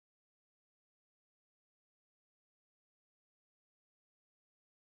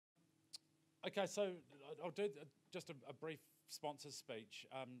Okay, so I'll do just a brief sponsor speech.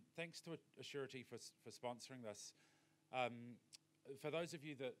 Thanks to Assurity for sponsoring this. For those of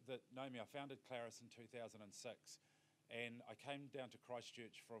you that know me, I founded Claris in 2006, and I came down to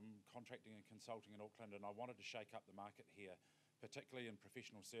Christchurch from contracting and consulting in Auckland, and I wanted to shake up the market here, particularly in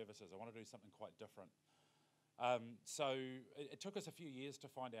professional services. I want to do something quite different. So it took us a few years to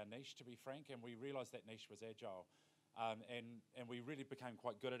find our niche, to be frank, and we realised that niche was agile. And we really became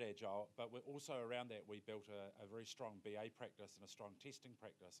quite good at agile, but we're also around that we built a very strong BA practice and a strong testing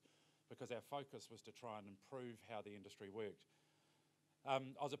practice, because our focus was to try and improve how the industry worked. I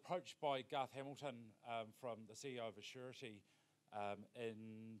was approached by Garth Hamilton from the CEO of Assurity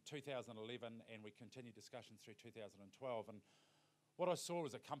in 2011, and we continued discussions through 2012. And what I saw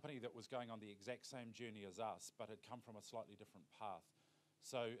was a company that was going on the exact same journey as us, but had come from a slightly different path.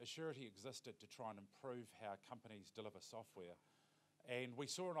 So Assurity existed to try and improve how companies deliver software. And we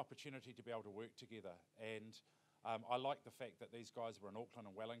saw an opportunity to be able to work together. And I liked the fact that these guys were in Auckland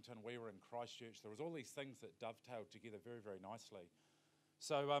and Wellington, we were in Christchurch. There was all these things that dovetailed together very, very nicely.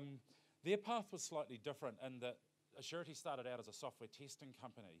 So their path was slightly different in that Assurity started out as a software testing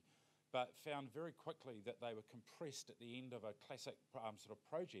company, but found very quickly that they were compressed at the end of a classic sort of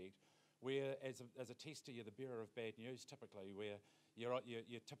project, where as a tester, you're the bearer of bad news typically, where you're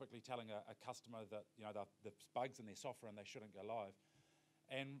typically telling a customer that there's bugs in their software and they shouldn't go live.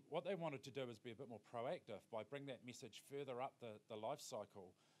 And what they wanted to do is be a bit more proactive by bringing that message further up the life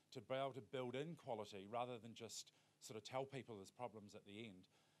cycle to be able to build in quality rather than just sort of tell people there's problems at the end.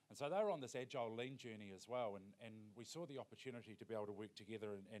 And so they were on this agile lean journey as well, and we saw the opportunity to be able to work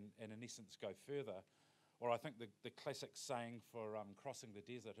together and in essence go further. Or I think the classic saying for crossing the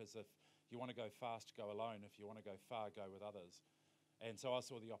desert is, if you want to go fast, go alone. If you want to go far, go with others. And so I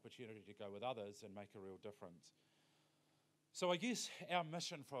saw the opportunity to go with others and make a real difference. So I guess our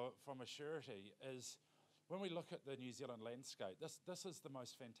mission from Assurity is, when we look at the New Zealand landscape, this is the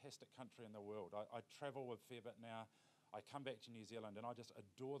most fantastic country in the world. I travel a fair bit now. I come back to New Zealand and I just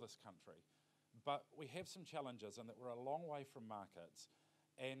adore this country. But we have some challenges in that we're a long way from markets.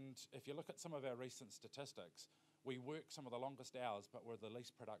 And if you look at some of our recent statistics, we work some of the longest hours, but we're the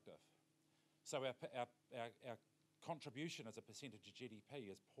least productive. So our contribution as a percentage of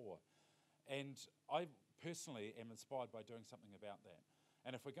GDP is poor. And I personally am inspired by doing something about that.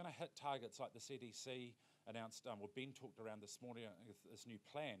 And if we're going to hit targets like the CDC announced, Ben talked around this morning, this new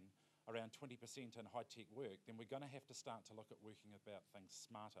plan around 20% in high-tech work, then we're going to have to start to look at working about things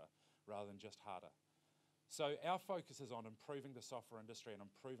smarter rather than just harder. So our focus is on improving the software industry and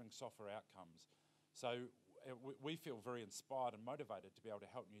improving software outcomes. So we feel very inspired and motivated to be able to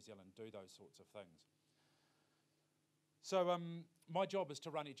help New Zealand do those sorts of things. So my job is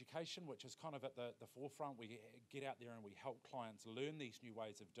to run education, which is kind of at the forefront. We get out there and we help clients learn these new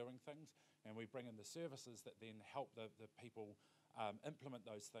ways of doing things, and we bring in the services that then help the people implement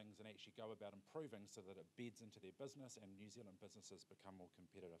those things and actually go about improving so that it beds into their business and New Zealand businesses become more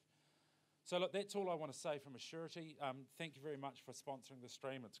competitive. So look, that's all I want to say from Assurity. Thank you very much for sponsoring the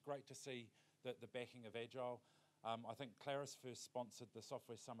stream. It's great to see the backing of Agile. I think Claris first sponsored the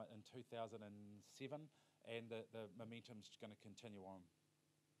Software Summit in 2007, and the momentum's going to continue on.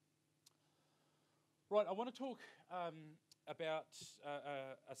 Right, I want to talk about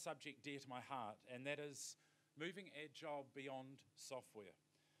a subject dear to my heart, and that is moving Agile beyond software.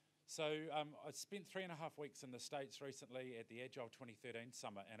 So I spent 3.5 weeks in the States recently at the Agile 2013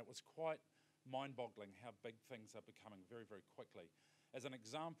 Summit, and it was quite mind-boggling how big things are becoming very, very quickly. As an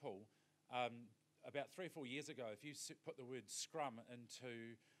example, about 3 or 4 years ago, if you put the word Scrum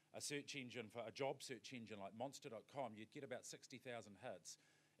into a search engine, for a job search engine like monster.com, you'd get about 60,000 hits.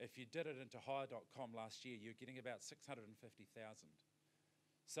 If you did it into hire.com last year, you're getting about 650,000.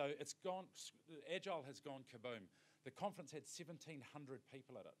 So it's gone, Agile has gone kaboom. The conference had 1,700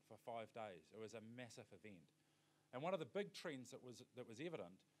 people at it for 5 days. It was a massive event. And one of the big trends that was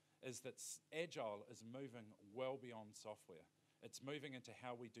evident is that Agile is moving well beyond software. It's moving into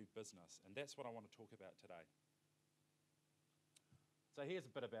how we do business, and that's what I want to talk about today. So here's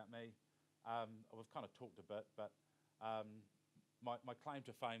a bit about me. We've kind of talked a bit, but my claim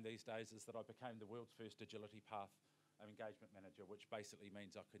to fame these days is that I became the world's first agility path engagement manager, which basically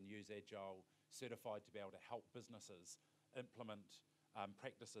means I can use Agile certified to be able to help businesses implement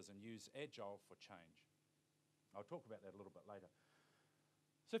practices and use Agile for change. I'll talk about that a little bit later.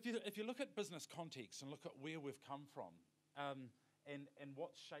 So if you look at business context and look at where we've come from, and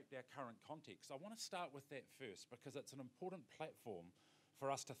what's shaped our current context, I want to start with that first, because it's an important platform for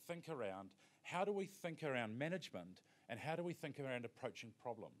us to think around how do we think around management and how do we think around approaching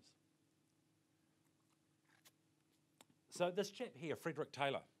problems. So this chap here, Frederick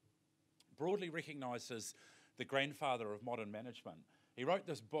Taylor, broadly recognised as the grandfather of modern management. He wrote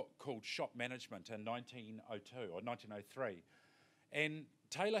this book called Shop Management in 1902 or 1903. And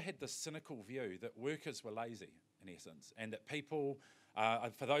Taylor had this cynical view that workers were lazy, in essence, and that people,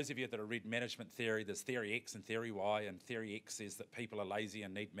 for those of you that have read management theory, there's theory X and theory Y, and theory X says that people are lazy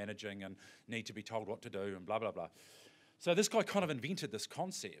and need managing and need to be told what to do and blah, blah, blah. So this guy kind of invented this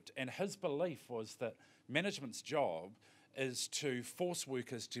concept, and his belief was that management's job is to force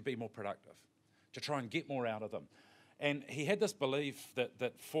workers to be more productive, to try and get more out of them. And he had this belief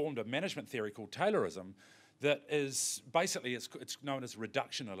that formed a management theory called Taylorism that is basically, it's known as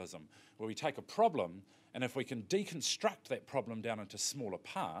reductionism, where we take a problem, and if we can deconstruct that problem down into smaller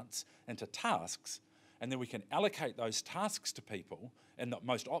parts, into tasks, and then we can allocate those tasks to people in the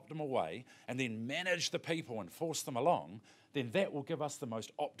most optimal way, and then manage the people and force them along, then that will give us the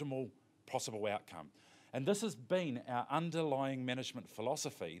most optimal possible outcome. And this has been our underlying management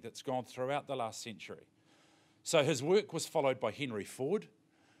philosophy that's gone throughout the last century. So his work was followed by Henry Ford,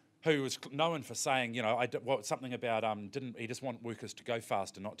 who was known for saying, you know, something about he just want workers to go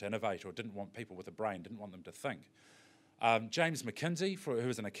faster, not to innovate, or didn't want people with a brain, didn't want them to think. James McKinsey, who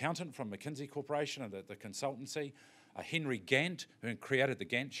was an accountant from McKinsey Corporation and the consultancy, Henry Gantt, who created the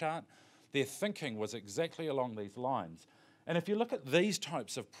Gantt chart, their thinking was exactly along these lines. And if you look at these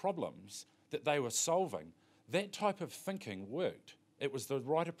types of problems that they were solving, that type of thinking worked. It was the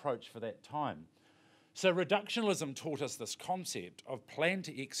right approach for that time. So reductionism taught us this concept of plan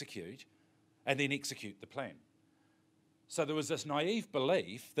to execute and then execute the plan. So there was this naive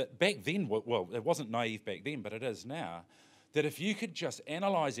belief that back then, well, it wasn't naive back then, but it is now, that if you could just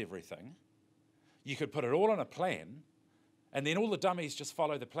analyse everything, you could put it all on a plan, and then all the dummies just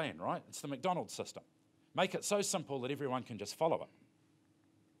follow the plan, right? It's the McDonald's system. Make it so simple that everyone can just follow it.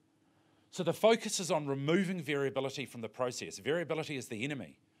 So the focus is on removing variability from the process. Variability is the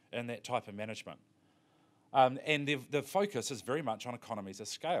enemy in that type of management. And the focus is very much on economies of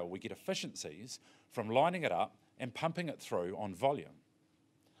scale. We get efficiencies from lining it up and pumping it through on volume.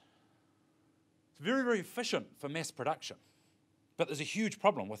 It's very, very efficient for mass production. But there's a huge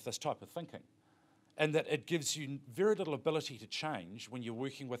problem with this type of thinking, and that it gives you very little ability to change when you're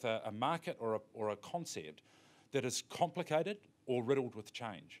working with a market or a concept that is complicated or riddled with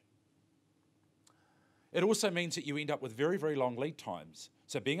change. It also means that you end up with very, very long lead times.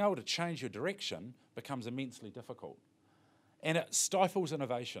 So being able to change your direction becomes immensely difficult. And it stifles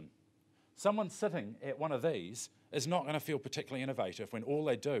innovation. Someone sitting at one of these is not going to feel particularly innovative when all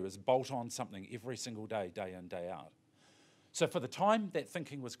they do is bolt on something every single day, day in, day out. So for the time, that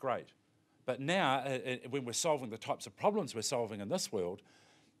thinking was great. But now, when we're solving the types of problems we're solving in this world,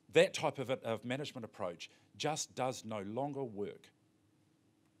 that type of management approach just does no longer work.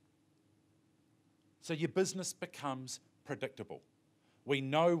 So your business becomes predictable. We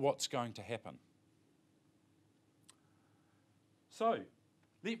know what's going to happen. So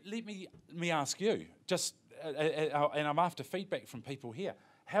let me ask you, and I'm after feedback from people here,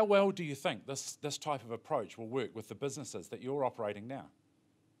 how well do you think this type of approach will work with the businesses that you're operating now?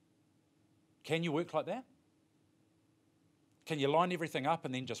 Can you work like that? Can you line everything up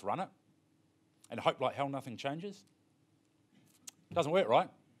and then just run it and hope like hell nothing changes? Doesn't work, right?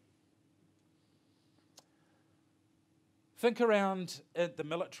 Think around the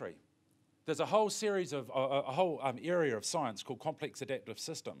military. There's a whole series of, a whole area of science called complex adaptive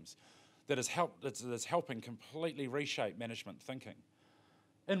systems that is helping completely reshape management thinking.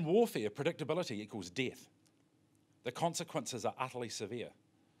 In warfare, predictability equals death. The consequences are utterly severe.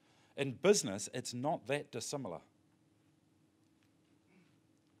 In business, it's not that dissimilar.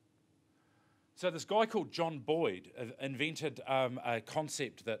 So this guy called John Boyd invented a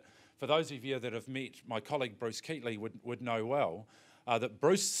concept that, for those of you that have met my colleague Bruce Keatley would know well, that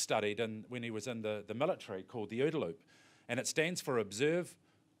Bruce studied when he was in the military, called the OODA loop. And it stands for Observe,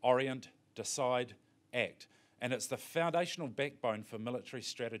 Orient, Decide, Act. And it's the foundational backbone for military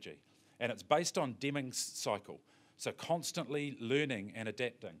strategy. And it's based on Deming's cycle, so constantly learning and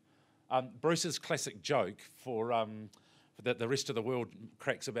adapting. Bruce's classic joke that the rest of the world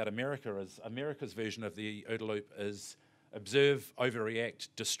cracks about America is America's version of the OODA loop is observe, overreact,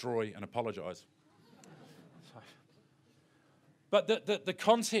 destroy, and apologise. But the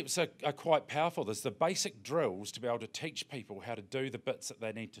concepts are quite powerful. There's the basic drills to be able to teach people how to do the bits that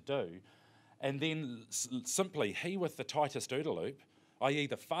they need to do. And then simply, he with the tightest OODA loop, i.e.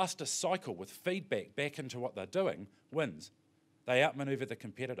 the fastest cycle with feedback back into what they're doing, wins. They outmaneuver the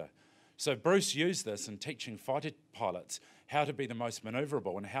competitor. So Bruce used this in teaching fighter pilots how to be the most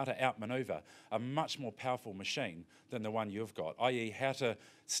manoeuvrable and how to outmaneuver a much more powerful machine than the one you've got, i.e. how to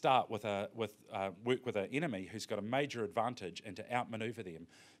start work with an enemy who's got a major advantage and to outmaneuver them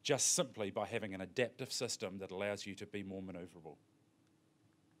just simply by having an adaptive system that allows you to be more manoeuvrable.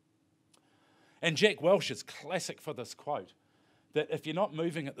 And Jack Welch is classic for this quote, that if you're not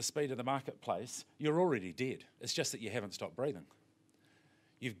moving at the speed of the marketplace, you're already dead. It's just that you haven't stopped breathing.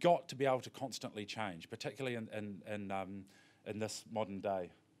 You've got to be able to constantly change, particularly in this modern day.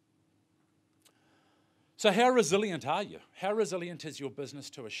 So how resilient are you? How resilient is your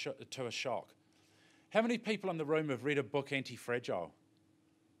business to a shock? How many people in the room have read a book, Anti-Fragile?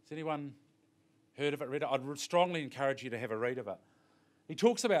 Has anyone heard of it, read it? I'd strongly encourage you to have a read of it. He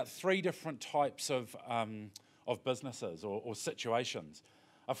talks about 3 different types of businesses or situations.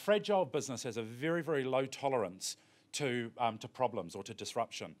 A fragile business has a very, very low tolerance to problems or to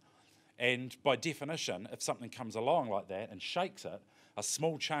disruption. And by definition, if something comes along like that and shakes it, a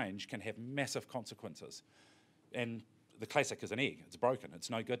small change can have massive consequences. And the classic is an egg. It's broken. It's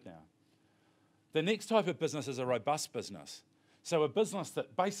no good now. The next type of business is a robust business. So a business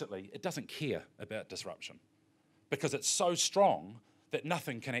that basically, it doesn't care about disruption because it's so strong that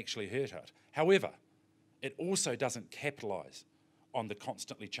nothing can actually hurt it. However, it also doesn't capitalise on the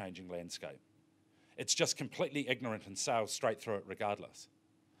constantly changing landscape. It's just completely ignorant and sails straight through it regardless.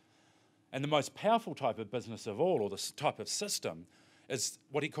 And the most powerful type of business of all, or this type of system, is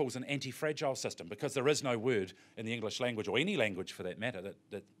what he calls an anti-fragile system, because there is no word in the English language, or any language for that matter,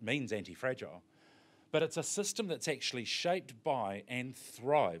 that means anti-fragile. But it's a system that's actually shaped by and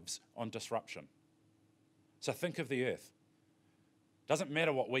thrives on disruption. So think of the earth. Doesn't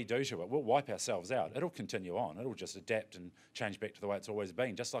matter what we do to it, we'll wipe ourselves out. It'll continue on. It'll just adapt and change back to the way it's always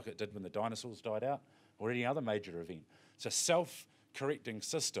been, just like it did when the dinosaurs died out or any other major event. It's a self-correcting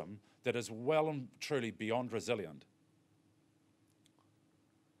system that is well and truly beyond resilient.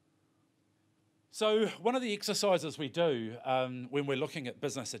 So one of the exercises we do when we're looking at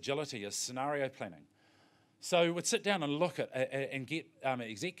business agility is scenario planning. So we'd sit down and look at and get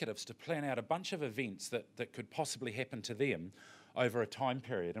executives to plan out a bunch of events that could possibly happen to them over a time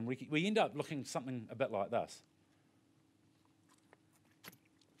period. And we end up looking something a bit like this.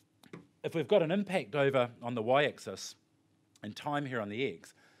 If we've got an impact over on the y-axis and time here on the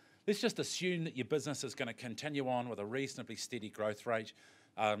x, let's just assume that your business is going to continue on with a reasonably steady growth rate,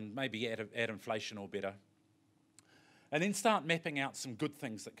 maybe at inflation or better. And then start mapping out some good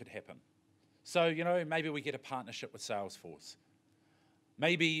things that could happen. So, maybe we get a partnership with Salesforce.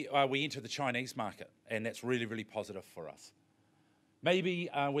 Maybe we enter the Chinese market, and that's really, really positive for us. Maybe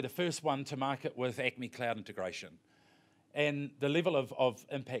we're the first one to market with Acme Cloud integration. And the level of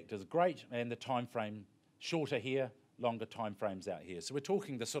impact is great, and the time frame shorter here, longer time frames out here. So we're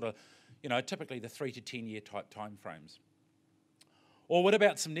talking the sort of, typically the 3 to 10 year type time frames. Or what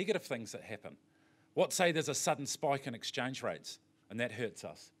about some negative things that happen? What say there's a sudden spike in exchange rates, and that hurts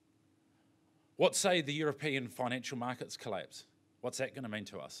us? What say the European financial markets collapse? What's that going to mean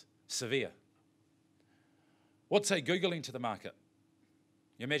to us? Severe. What say Google into the market?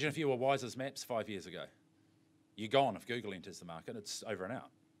 You imagine if you were wise as maps 5 years ago. You're gone if Google enters the market. It's over and out.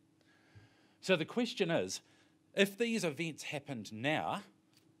 So the question is, if these events happened now,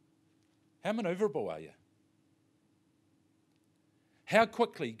 how manoeuvrable are you? How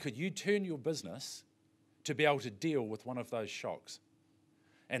quickly could you turn your business to be able to deal with one of those shocks?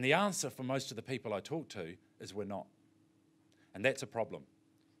 And the answer for most of the people I talk to is we're not. And that's a problem.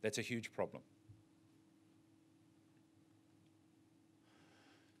 That's a huge problem.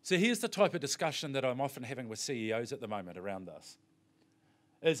 So here's the type of discussion that I'm often having with CEOs at the moment around this.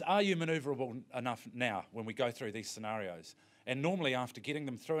 Are you manoeuvrable enough now when we go through these scenarios? And normally after getting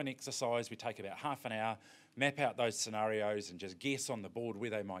them through an exercise, we take about half an hour, map out those scenarios and just guess on the board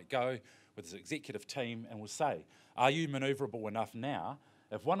where they might go with the executive team, and we'll say, are you manoeuvrable enough now?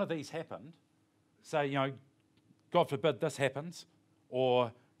 If one of these happened, say, God forbid this happens,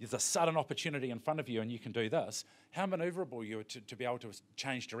 or there's a sudden opportunity in front of you and you can do this, how manoeuvrable are you to be able to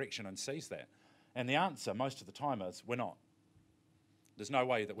change direction and seize that? And the answer most of the time is we're not. There's no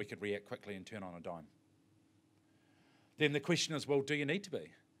way that we could react quickly and turn on a dime. Then the question is, well, do you need to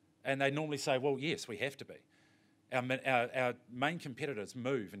be? And they normally say, well, yes, we have to be. Our main competitors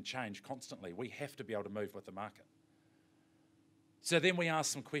move and change constantly. We have to be able to move with the market. So then we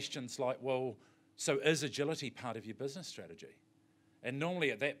ask some questions like, well, so is agility part of your business strategy? And normally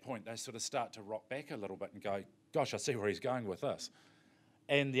at that point, they sort of start to rock back a little bit and go, gosh, I see where he's going with this.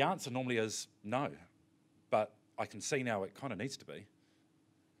 And the answer normally is no, but I can see now it kind of needs to be.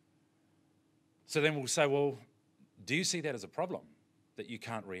 So then we'll say, well, do you see that as a problem? that you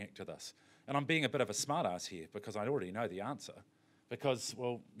can't react to this? And I'm being a bit of a smart-ass here because I already know the answer. Because,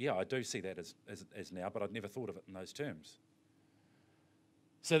 well, yeah, I do see that as now, but I'd never thought of it in those terms.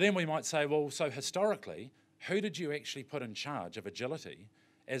 So then we might say, well, so historically, who did you actually put in charge of agility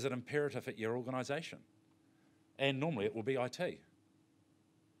as an imperative at your organisation? And normally it will be IT.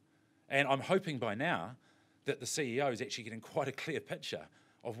 And I'm hoping by now that the CEO is actually getting quite a clear picture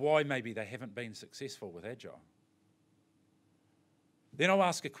of why maybe they haven't been successful with Agile. Then I'll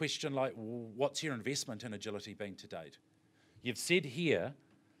ask a question like, well, what's your investment in agility been to date? You've said here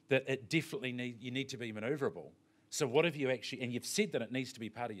that it definitely you need to be manoeuvrable. So what have you actually, and you've said that it needs to be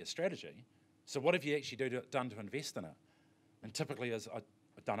part of your strategy, so what have you actually done to invest in it? And typically is, I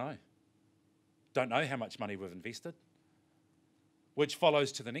don't know. Don't know how much money we've invested. Which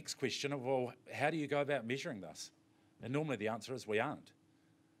follows to the next question of, well, how do you go about measuring this? And normally the answer is we aren't.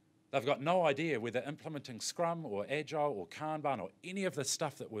 They've got no idea whether implementing Scrum or Agile or Kanban or any of the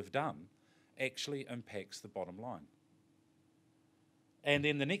stuff that we've done actually impacts the bottom line. And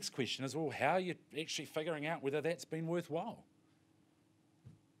then the next question is, well, how are you actually figuring out whether that's been worthwhile?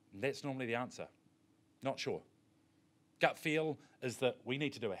 And that's normally the answer. Not sure. Gut feel is that we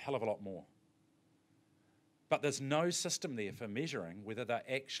need to do a hell of a lot more. But there's no system there for measuring whether they're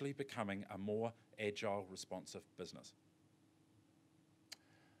actually becoming a more agile, responsive business.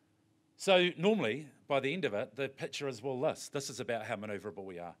 So normally, by the end of it, the picture is, well, this is about how manoeuvrable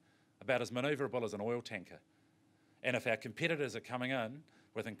we are, about as manoeuvrable as an oil tanker. And if our competitors are coming in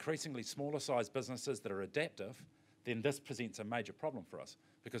with increasingly smaller sized businesses that are adaptive, then this presents a major problem for us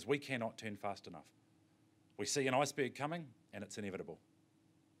because we cannot turn fast enough. We see an iceberg coming and it's inevitable.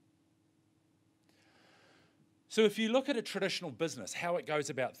 So if you look at a traditional business, how it goes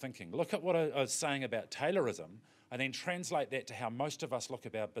about thinking, look at what I was saying about Taylorism and then translate that to how most of us look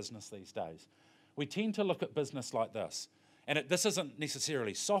about business these days. We tend to look at business like this. And this isn't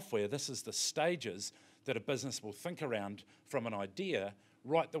necessarily software, this is the stages that a business will think around from an idea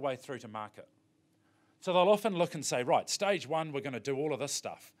right the way through to market. So they'll often look and say, right, stage one, we're going to do all of this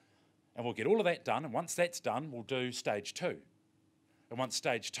stuff. And we'll get all of that done, and once that's done, we'll do stage two. And once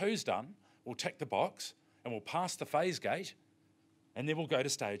stage two's done, we'll tick the box, and we'll pass the phase gate, and then we'll go to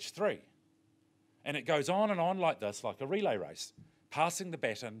stage three. And it goes on and on like this, like a relay race, passing the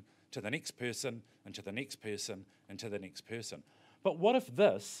baton to the next person, and to the next person, and to the next person. But what if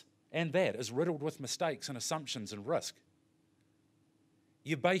this and that is riddled with mistakes and assumptions and risk?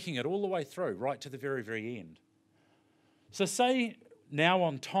 You're baking it all the way through, right to the very, very end. So say now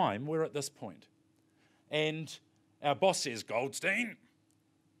on time, we're at this point, and our boss says, Goldstein,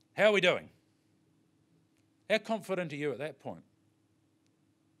 how are we doing? How confident are you at that point?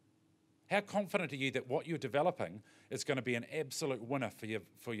 How confident are you that what you're developing is going to be an absolute winner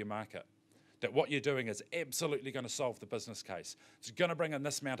for your market? That what you're doing is absolutely going to solve the business case. It's going to bring in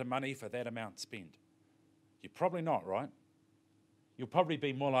this amount of money for that amount spent. You're probably not, right? You'll probably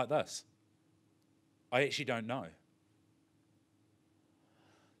be more like this. I actually don't know.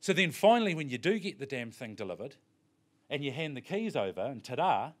 So then finally, when you do get the damn thing delivered and you hand the keys over and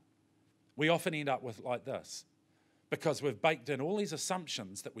ta-da, we often end up with like this because we've baked in all these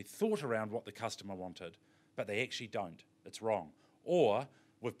assumptions that we thought around what the customer wanted, but they actually don't. It's wrong. Or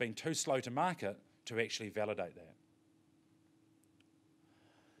we've been too slow to market to actually validate that.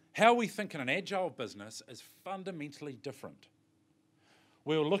 How we think in an agile business is fundamentally different.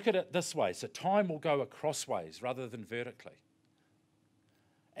 We'll look at it this way. So time will go across ways rather than vertically.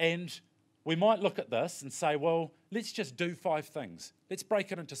 And we might look at this and say, well, let's just do 5 things. Let's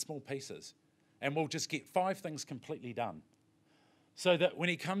break it into small pieces. And we'll just get 5 things completely done. So that when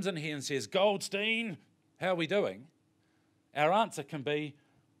he comes in here and says, Goldstein, how are we doing? Our answer can be,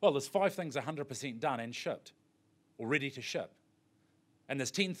 well, there's 5 things 100% done and shipped, or ready to ship. And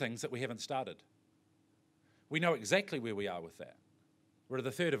there's 10 things that we haven't started. We know exactly where we are with that. We're at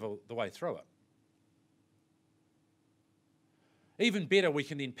a third of the way through it. Even better, we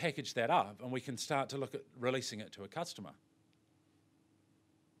can then package that up and we can start to look at releasing it to a customer.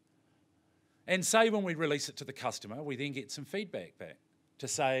 And say when we release it to the customer, we then get some feedback back to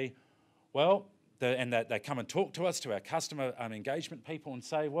say, well, they come and talk to us, to our customer engagement people, and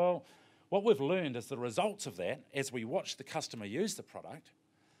say, well, what we've learned is the results of that, as we watch the customer use the product,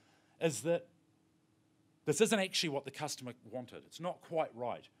 is that this isn't actually what the customer wanted. It's not quite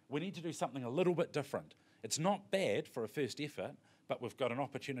right. We need to do something a little bit different. It's not bad for a first effort, but we've got an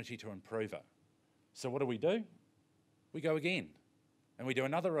opportunity to improve it. So what do? We go again, and we do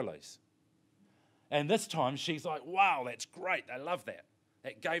another release. And this time she's like, wow, that's great. They love that.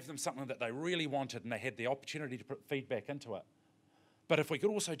 That gave them something that they really wanted, and they had the opportunity to put feedback into it. But if we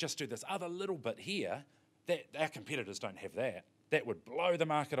could also just do this other little bit here, that our competitors don't have that. That would blow the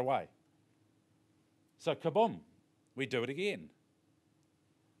market away. So kaboom, we do it again.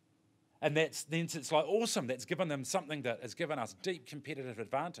 And then it's like, awesome, that's given them something that has given us deep competitive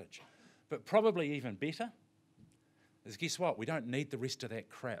advantage. But probably even better is, guess what? We don't need the rest of that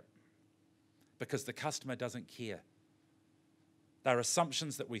crap because the customer doesn't care. They're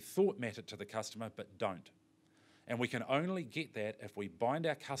assumptions that we thought mattered to the customer but don't. And we can only get that if we bind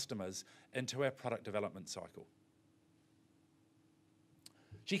our customers into our product development cycle.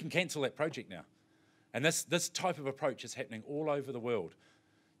 She can cancel that project now. And this type of approach is happening all over the world.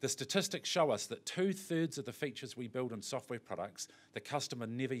 The statistics show us that 2/3 of the features we build in software products, the customer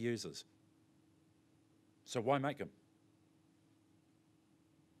never uses. So why make them?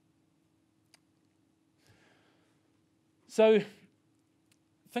 So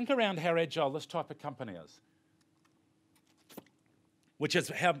think around how agile this type of company is, which is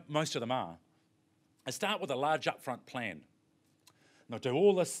how most of them are. I start with a large upfront plan. Now, do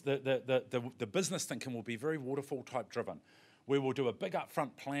all this, the business thinking will be very waterfall type driven. We will do a big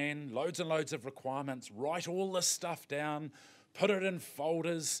upfront plan, loads and loads of requirements, write all this stuff down, put it in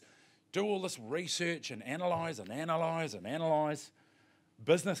folders, do all this research and analyze and analyze and analyze.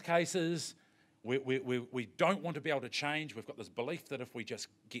 Business cases, we don't want to be able to change. We've got this belief that if we just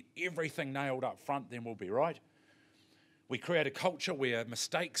get everything nailed up front, then we'll be right. We create a culture where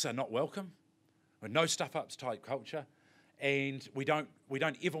mistakes are not welcome, a no stuff-ups type culture. And we don't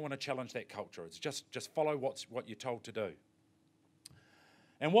ever want to challenge that culture. It's just follow what you're told to do.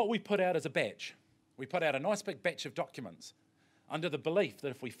 And what we put out is a batch. We put out a nice big batch of documents under the belief that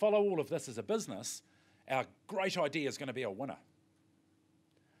if we follow all of this as a business, our great idea is going to be a winner.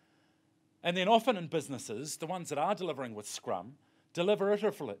 And then often in businesses, the ones that are delivering with Scrum, deliver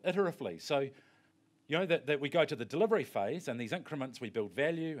iteratively. So, you know, that we go to the delivery phase, and these increments, we build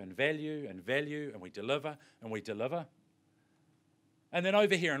value and value and value, and we deliver and we deliver. And then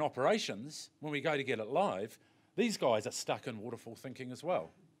over here in operations, when we go to get it live, these guys are stuck in waterfall thinking as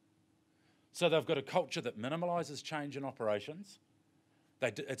well. So they've got a culture that minimalizes change in operations.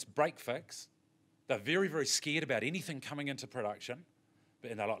 It's break fix. They're very, very scared about anything coming into production.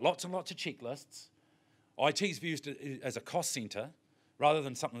 And they're like lots and lots of checklists. IT's viewed as a cost center rather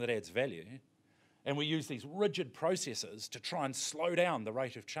than something that adds value. And we use these rigid processes to try and slow down the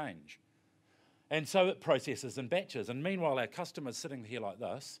rate of change. And so it processes in batches. And meanwhile, our customer's sitting here like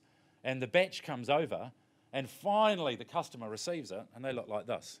this, and the batch comes over, and finally the customer receives it, and they look like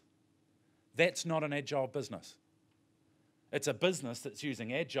this. That's not an agile business. It's a business that's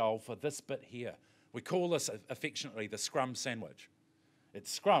using agile for this bit here. We call this affectionately the Scrum sandwich.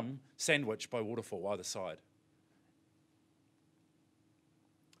 It's Scrum sandwiched by waterfall either side.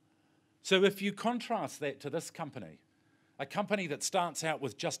 So if you contrast that to this company, a company that starts out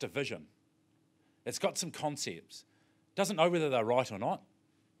with just a vision, it's got some concepts, doesn't know whether they're right or not.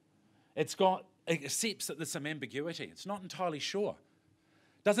 It accepts that there's some ambiguity. It's not entirely sure.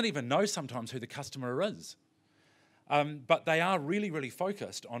 Doesn't even know sometimes who the customer is. But they are really, really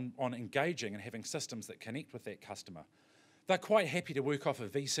focused on engaging and having systems that connect with that customer. They're quite happy to work off a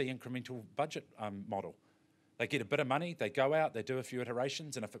VC incremental budget model. They get a bit of money, they go out, they do a few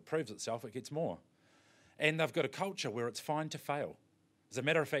iterations, and if it proves itself, it gets more. And they've got a culture where it's fine to fail. As a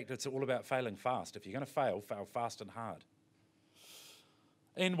matter of fact, it's all about failing fast. If you're going to fail, fail fast and hard.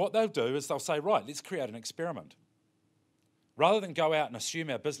 And what they'll do is they'll say, right, let's create an experiment. Rather than go out and assume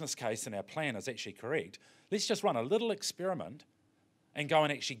our business case and our plan is actually correct, let's just run a little experiment and go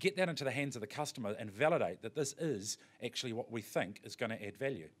and actually get that into the hands of the customer and validate that this is actually what we think is going to add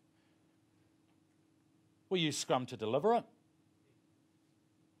value. We use Scrum to deliver it.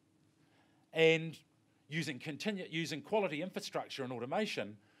 And using quality infrastructure and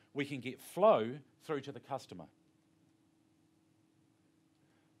automation, we can get flow through to the customer.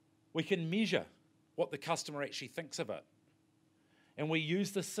 We can measure what the customer actually thinks of it. And we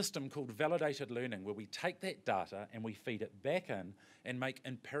use this system called validated learning, where we take that data and we feed it back in and make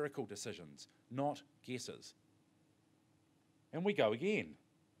empirical decisions, not guesses. And we go again.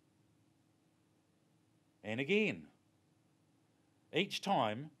 And again. Each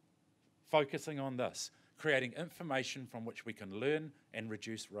time, focusing on this, creating information from which we can learn and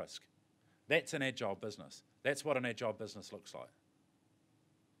reduce risk. That's an agile business. That's what an agile business looks like.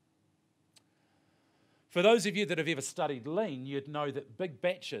 For those of you that have ever studied lean, you'd know that big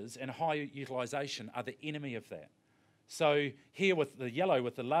batches and high utilization are the enemy of that. So here with the yellow,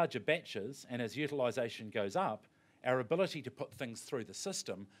 with the larger batches, and as utilization goes up, our ability to put things through the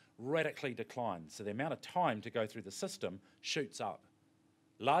system radically declines. So the amount of time to go through the system shoots up.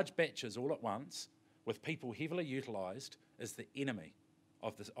 Large batches all at once, with people heavily utilized, is the enemy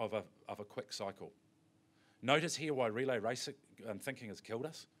of a quick cycle. Notice here why relay race thinking has killed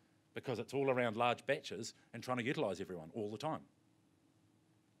us, because it's all around large batches and trying to utilise everyone all the time.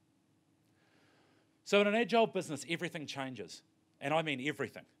 So in an agile business, everything changes, and I mean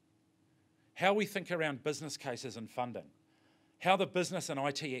everything. How we think around business cases and funding, how the business and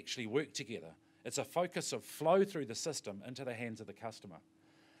IT actually work together. It's a focus of flow through the system into the hands of the customer.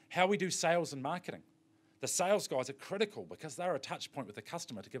 How we do sales and marketing. The sales guys are critical because they're a touch point with the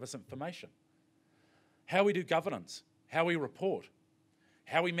customer to give us information. How we do governance, how we report,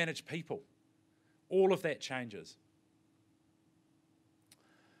 how we manage people. All of that changes.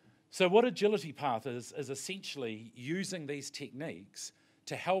 So what Agility Path is essentially using these techniques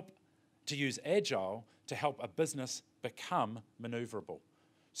to use Agile to help a business become manoeuvrable.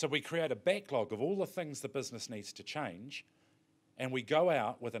 So we create a backlog of all the things the business needs to change, and we go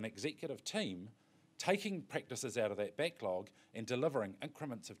out with an executive team taking practices out of that backlog and delivering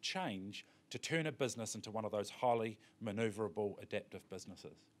increments of change to turn a business into one of those highly manoeuvrable, adaptive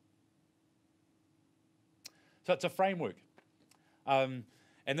businesses. So it's a framework. And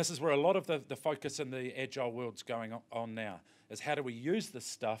this is where a lot of the focus in the Agile world's going on now, is how do we use this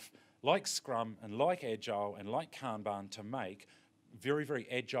stuff like Scrum and like Agile and like Kanban to make very, very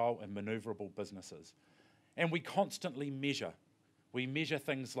agile and manoeuvrable businesses. And we constantly measure. We measure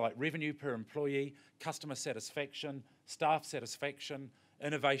things like revenue per employee, customer satisfaction, staff satisfaction,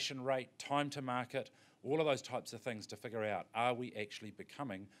 innovation rate, time to market, all of those types of things to figure out, are we actually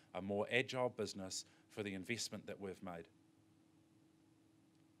becoming a more agile business for the investment that we've made?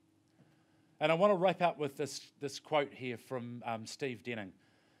 And I want to wrap up with this quote here from Steve Denning,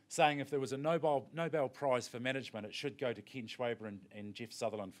 saying if there was a Nobel Prize for management, it should go to Ken Schwaber and Jeff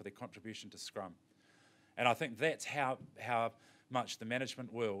Sutherland for their contribution to Scrum. And I think that's how much the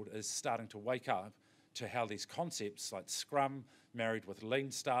management world is starting to wake up to how these concepts like Scrum, married with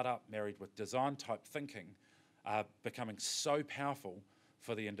lean startup, married with design type thinking, are becoming so powerful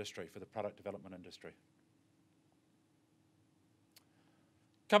for the industry, for the product development industry.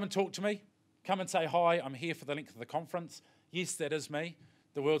 Come and talk to me. Come and say hi. I'm here for the length of the conference. Yes, that is me,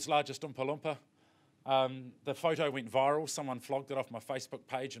 the world's largest Oompa Loompa. The photo went viral. Someone flogged it off my Facebook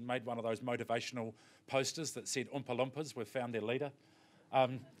page and made one of those motivational posters that said, "Oompa Loompas, we've found their leader."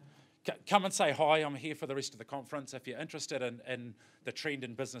 Come and say hi. I'm here for the rest of the conference. If you're interested in the trend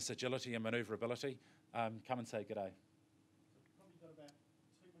in business agility and manoeuvrability, come and say g'day. Probably got about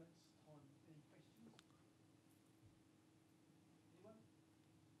 2 minutes time. Any questions? Anyone?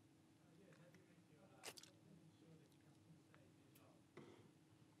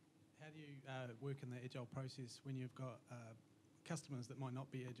 How do you work in the agile process when you've got customers that might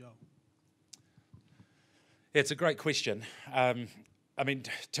not be agile? Yeah, it's a great question. I mean,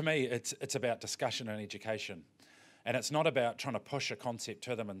 to me, it's about discussion and education. And it's not about trying to push a concept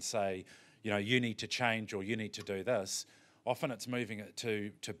to them and say, you need to change or you need to do this. Often it's moving it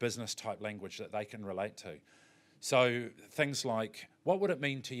to business type language that they can relate to. So things like, what would it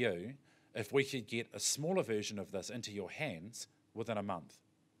mean to you if we could get a smaller version of this into your hands within a month?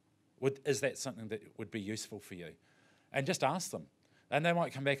 Is that something that would be useful for you? And just ask them. And they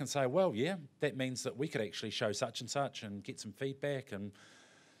might come back and say, well, yeah, that means that we could actually show such and get some feedback. And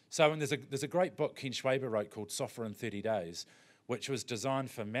so there's a great book Ken Schwaber wrote called Software in 30 Days, which was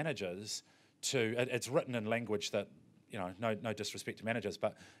designed for managers it's written in language that, no disrespect to managers,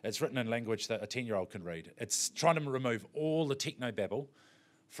 but it's written in language that a 10-year-old can read. It's trying to remove all the techno-babble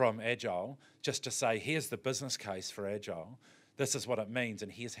from Agile just to say, here's the business case for Agile. This is what it means, and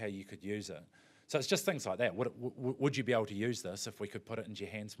here's how you could use it. So it's just things like that. Would you be able to use this if we could put it into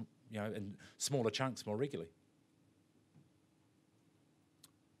your hands, in smaller chunks more regularly?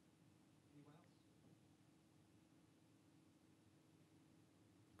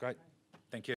 Great. Thank you.